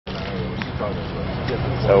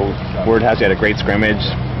So, word has you had a great scrimmage.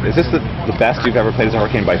 Is this the best you've ever played as a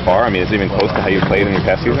Hurricane by far? I mean, is it even close to how you played in your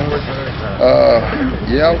past season?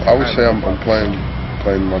 Yeah, I would say I'm playing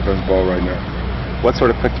my best ball right now. What sort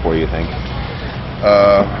of clicked for you think?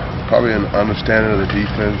 Probably an understanding of the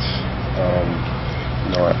defense.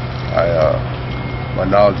 My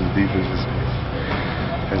knowledge of the defense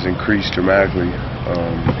has increased dramatically.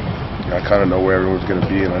 I kind of know where everyone's going to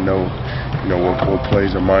be, and I know, what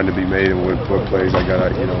plays are mine to be made, and what plays I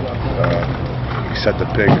gotta, set the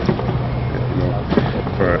pick,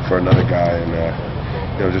 for another guy, and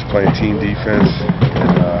just playing team defense,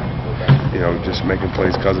 and just making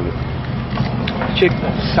plays because of it. Chick,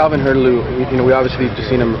 Calvin Hurley, we obviously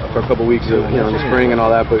just seen him for a couple weeks, in the spring and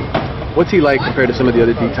all that, but what's he like compared to some of the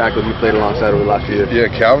other D tackles you played alongside over the last few years?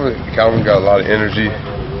 Yeah, Calvin got a lot of energy,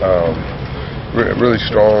 really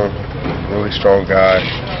strong guy,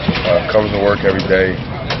 comes to work every day.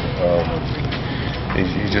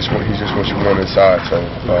 He's just what you want inside. So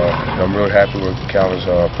I'm really happy with Calvin's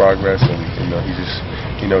progress, and he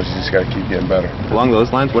knows he's just got to keep getting better. Along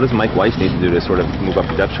those lines, what does Mike Weiss need to do to sort of move up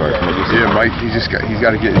the depth chart? Yeah, Mike, he's got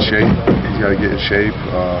to get in shape. He's got to get in shape.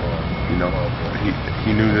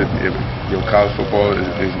 He knew that college football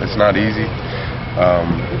it's not easy.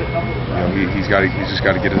 He's just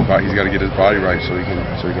got to get his body right so he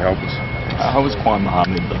can help us. How has Quan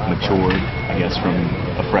Muhammad matured, I guess, from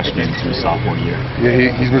a freshman to a sophomore year?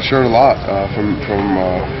 Yeah, he's matured a lot from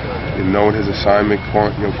knowing his assignment. Quan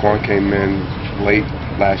came in late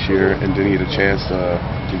last year and didn't get a chance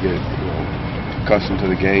to get accustomed to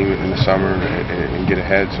the game in the summer and get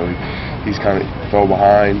ahead. So he's kind of fell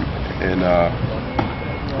behind, and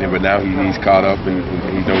but now he's caught up and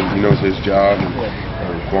he knows his job, and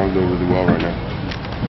Quan's doing really well right now.